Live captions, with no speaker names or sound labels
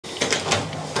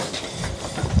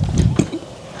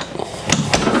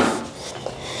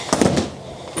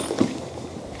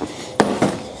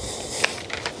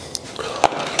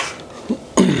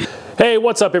Hey,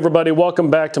 what's up everybody? Welcome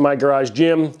back to my garage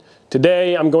gym.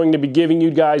 Today I'm going to be giving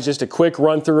you guys just a quick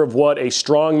run through of what a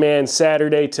Strongman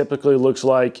Saturday typically looks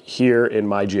like here in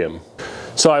my gym.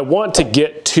 So I want to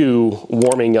get to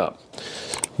warming up.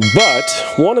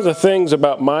 But one of the things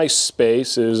about my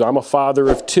space is I'm a father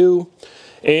of two,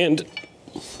 and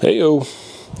hey-o,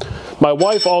 my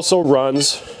wife also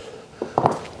runs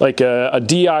like a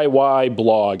DIY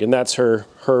blog, and that's her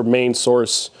main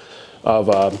source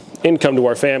of income to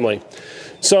our family.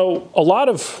 So a lot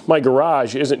of my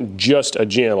garage isn't just a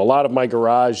gym. A lot of my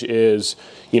garage is,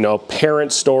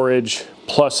 parent storage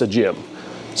plus a gym.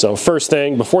 So first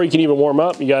thing, before you can even warm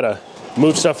up, you gotta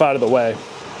move stuff out of the way.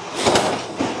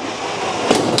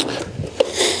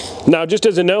 Now, just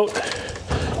as a note,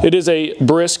 it is a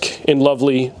brisk and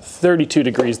lovely 32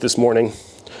 degrees this morning.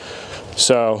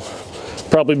 So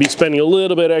probably be spending a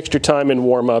little bit extra time in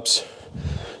warm-ups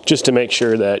just to make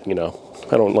sure that,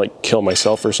 I don't like kill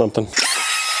myself or something.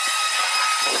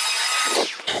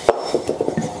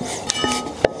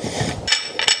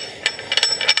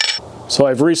 So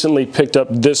I've recently picked up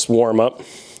this warm-up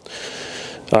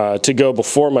to go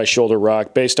before my shoulder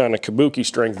rock based on a kabuki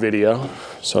strength video.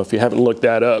 So if you haven't looked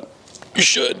that up, you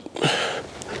should.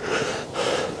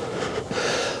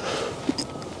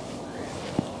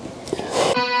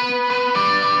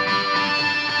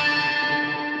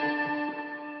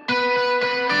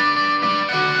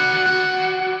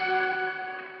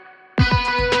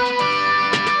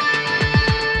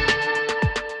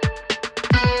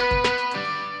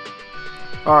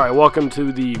 Alright, welcome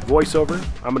to the voiceover.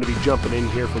 I'm going to be jumping in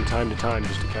here from time to time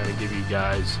just to kind of give you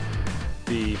guys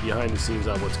the behind the scenes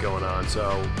on what's going on.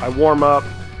 So I warm up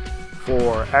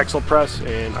for axle press,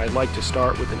 and I like to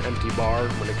start with an empty bar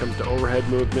when it comes to overhead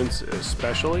movements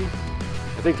especially.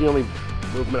 I think the only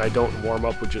movement I don't warm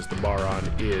up with just the bar on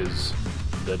is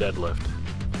the deadlift.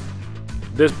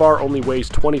 This bar only weighs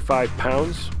 25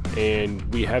 pounds, and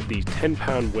we have these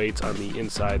 10-pound weights on the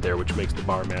inside there, which makes the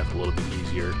bar math a little bit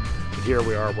easier. Here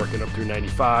we are working up through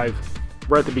 95.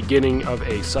 We're at the beginning of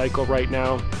a cycle right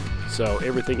now, so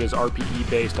everything is RPE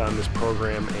based on this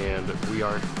program, and we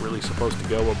aren't really supposed to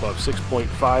go above 6.5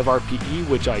 RPE,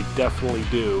 which I definitely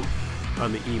do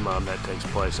on the EMOM that takes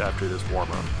place after this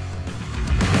warm-up.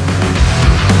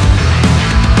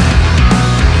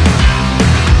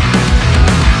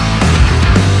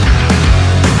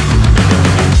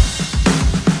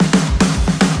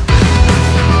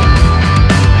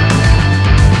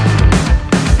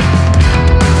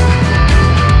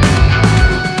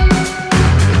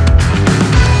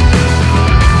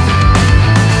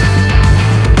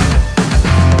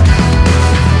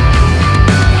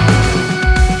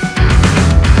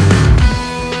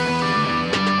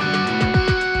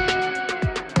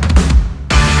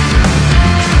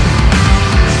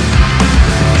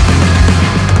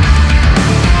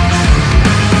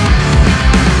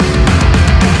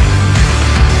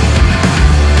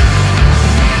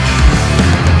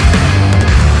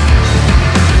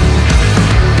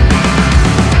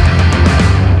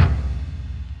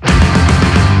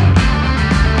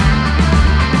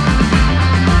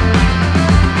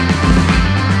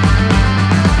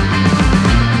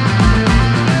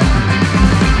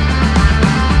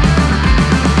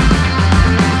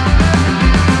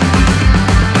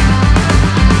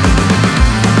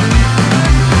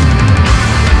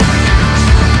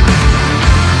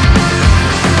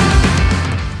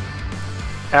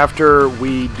 After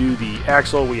we do the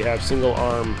axle, we have single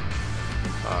arm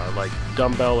like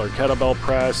dumbbell or kettlebell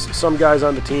press. Some guys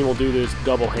on the team will do this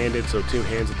double-handed, so two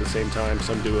hands at the same time.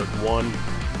 Some do it one.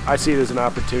 I see it as an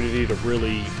opportunity to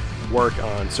really work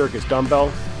on circus dumbbell,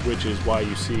 which is why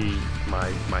you see my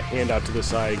hand out to the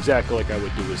side, exactly like I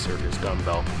would do with circus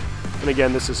dumbbell. And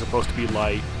again, this is supposed to be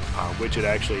light, which it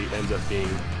actually ends up being,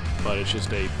 but it's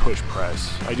just a push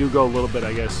press. I do go a little bit,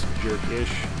 I guess,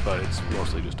 jerk-ish, but it's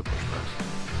mostly just a push press.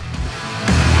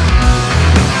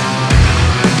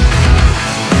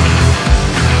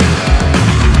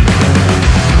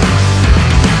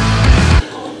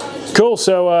 Cool,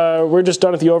 so we're just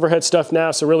done with the overhead stuff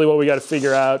now, so really what we got to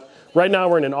figure out, right now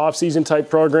we're in an off-season type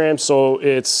program, so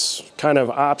it's kind of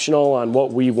optional on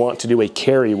what we want to do a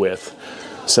carry with.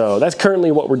 So that's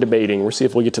currently what we're debating. We'll see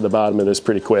if we'll get to the bottom of this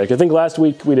pretty quick. I think last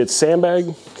week we did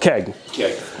sandbag, keg.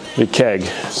 Keg. We did keg,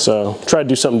 so try to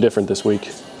do something different this week.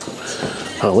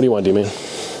 What do you want to do, man?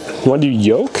 You want to do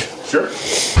yoke? Sure.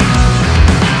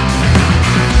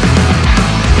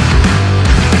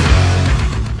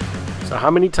 So how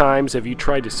many times have you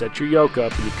tried to set your yoke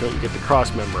up and you couldn't get the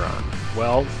cross member on?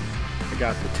 Well, I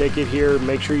got the ticket here.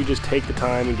 Make sure you just take the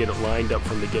time and get it lined up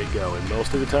from the get-go. And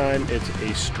most of the time, it's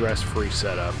a stress-free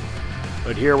setup.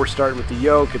 But here we're starting with the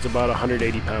yoke. It's about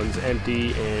 180 pounds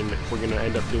empty, and we're gonna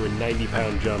end up doing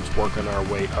 90-pound jumps, working our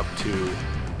way up to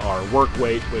our work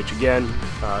weight, which again,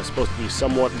 is supposed to be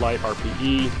somewhat light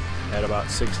RPE at about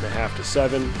 6.5 to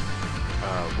 7,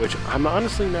 which I'm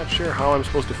honestly not sure how I'm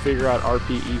supposed to figure out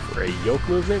RPE for a yoke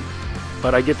movement,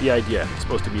 but I get the idea. It's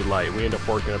supposed to be light. We end up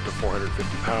working up to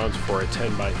 450 pounds for a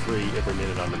 10 by 3 every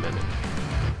minute on the minute.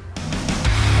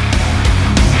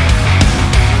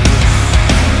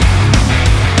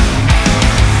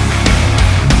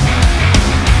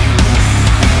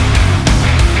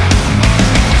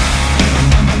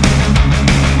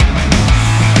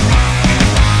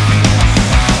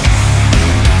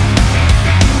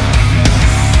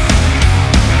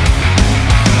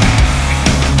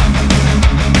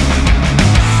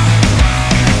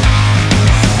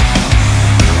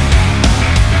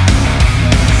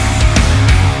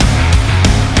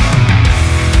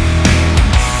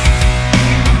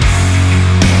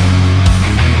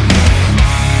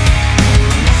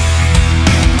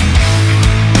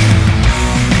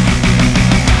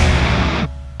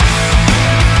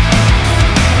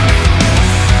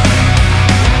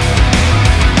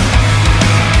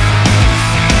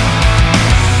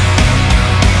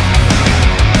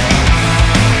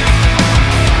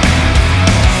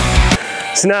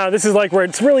 So now this is like where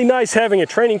it's really nice having a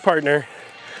training partner,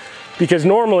 because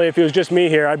normally if it was just me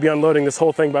here, I'd be unloading this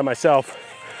whole thing by myself.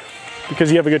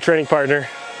 Because you have a good training partner,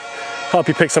 help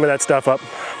you pick some of that stuff up,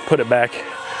 put it back.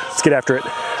 Let's get after it.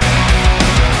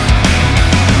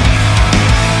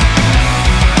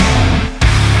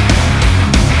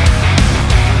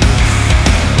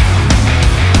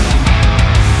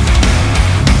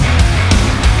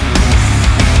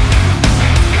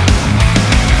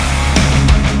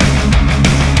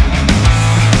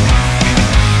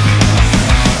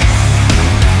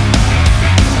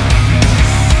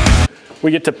 We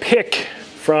get to pick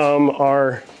from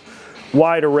our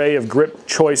wide array of grip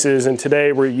choices, and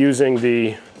today we're using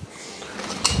the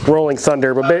Rolling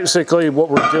Thunder. But basically what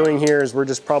we're doing here is we're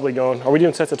just probably going, are we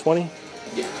doing sets of 20?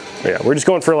 Yeah, we're just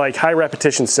going for like high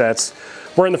repetition sets.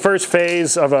 We're in the first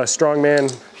phase of a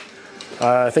Strongman,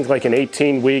 I think like an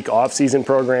 18-week off-season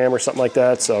program or something like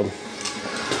that. So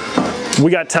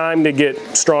we got time to get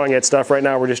strong at stuff. Right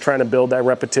now we're just trying to build that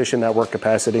repetition, that work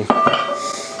capacity.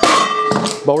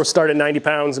 But we'll start at 90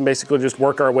 pounds and basically just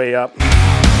work our way up.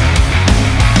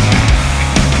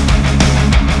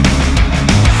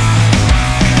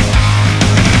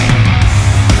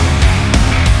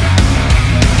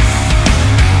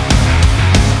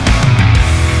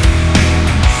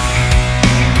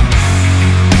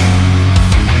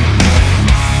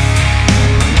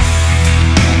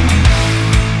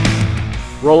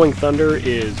 Rolling Thunder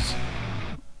is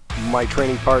my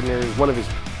training partner. One of his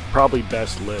probably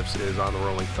best lifts is on the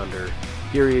Rolling Thunder.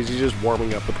 Here he is, he's just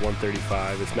warming up with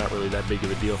 135. It's not really that big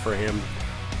of a deal for him.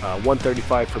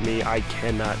 135 for me, I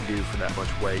cannot do for that much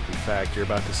weight. In fact, you're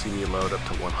about to see me load up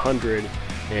to 100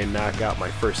 and knock out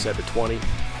my first set of 20.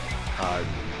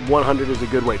 100 is a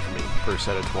good weight for me, first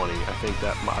set of 20. I think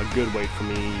that a good weight for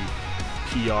me,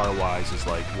 PR wise, is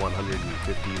like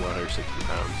 150, 160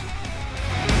 pounds.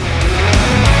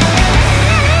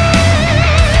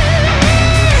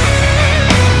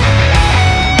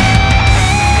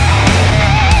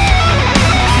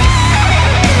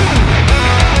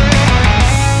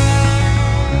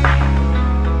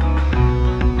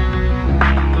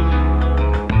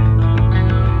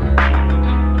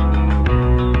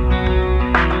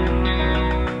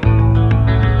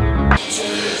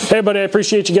 Hey everybody, I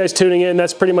appreciate you guys tuning in.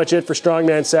 That's pretty much it for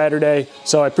Strongman Saturday.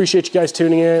 So I appreciate you guys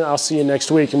tuning in. I'll see you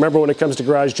next week. Remember, when it comes to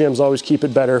garage gyms, always keep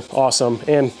it better, awesome,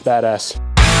 and badass.